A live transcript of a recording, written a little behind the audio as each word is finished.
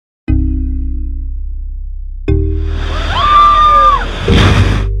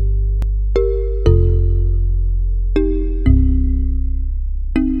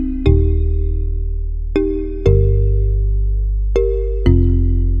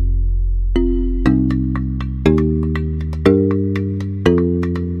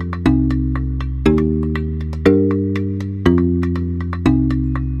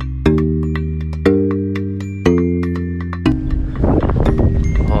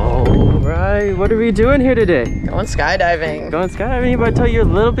Hi, what are we doing here today? Going skydiving. Going skydiving? Anybody tell you you're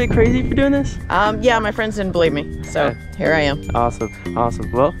a little bit crazy for doing this? Yeah, my friends didn't believe me, so here I am. Awesome,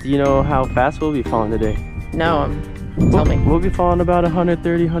 awesome. Well, do you know how fast we'll be falling today? No, tell me. We'll be falling about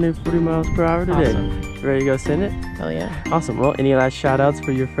 130, 140 miles per hour today. Awesome. Ready to go send it? Hell yeah. Awesome. Well, any last shout outs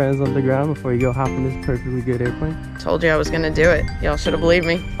for your friends on the ground before you go hop in this perfectly good airplane? Told you I was gonna do it. Y'all should have believed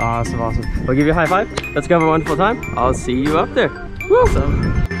me. Awesome, awesome. We'll give you a high five. Let's go have a wonderful time. I'll see you up there. Woo!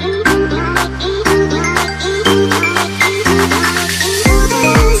 Awesome.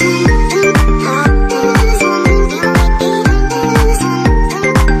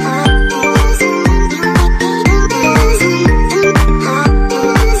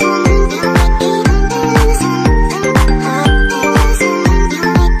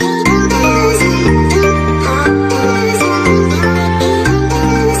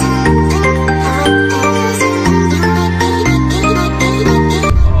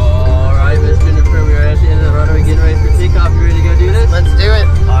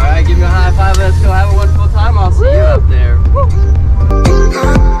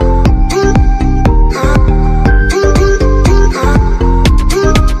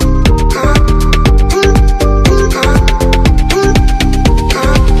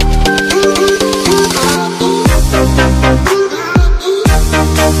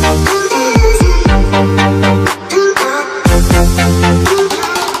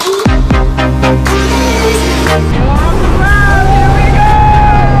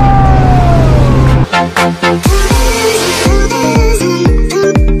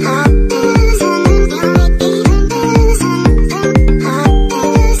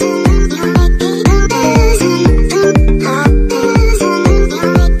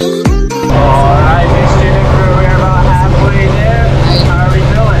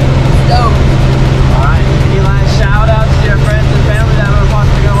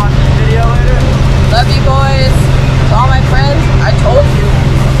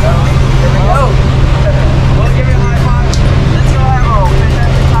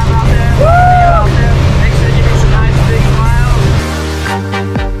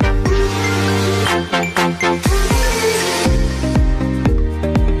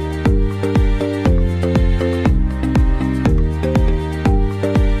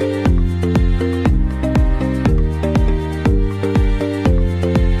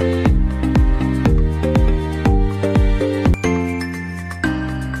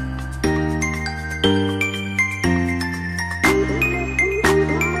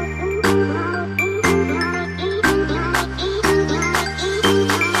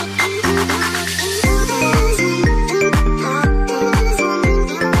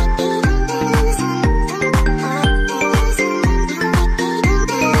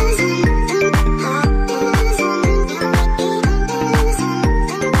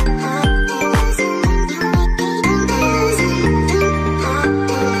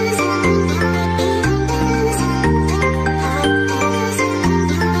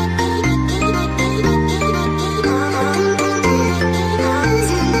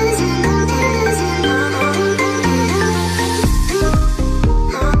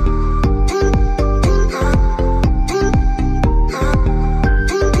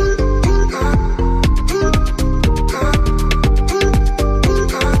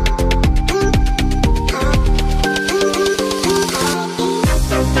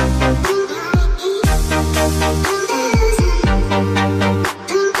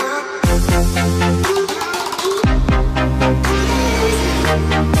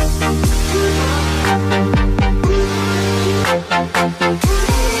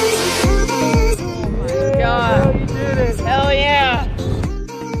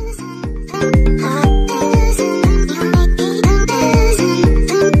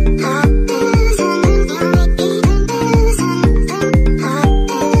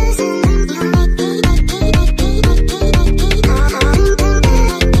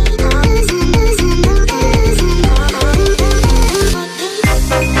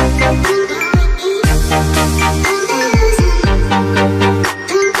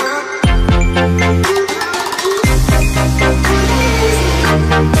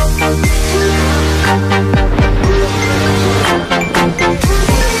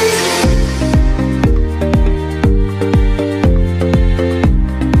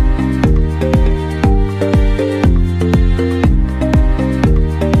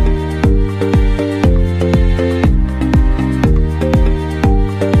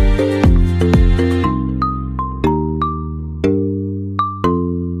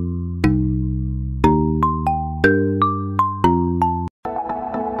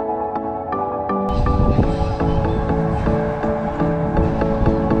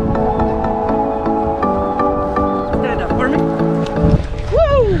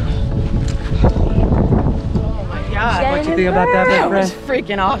 you think about that, my That was friend?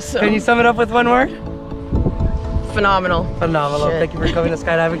 freaking awesome. Can you sum it up with one word? Phenomenal. Phenomenal. Shit. Thank you for coming to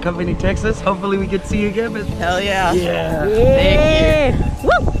Skydiving Company, Texas. Hopefully we can see you again. But Hell yeah. yeah. Thank you.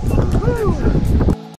 Woo!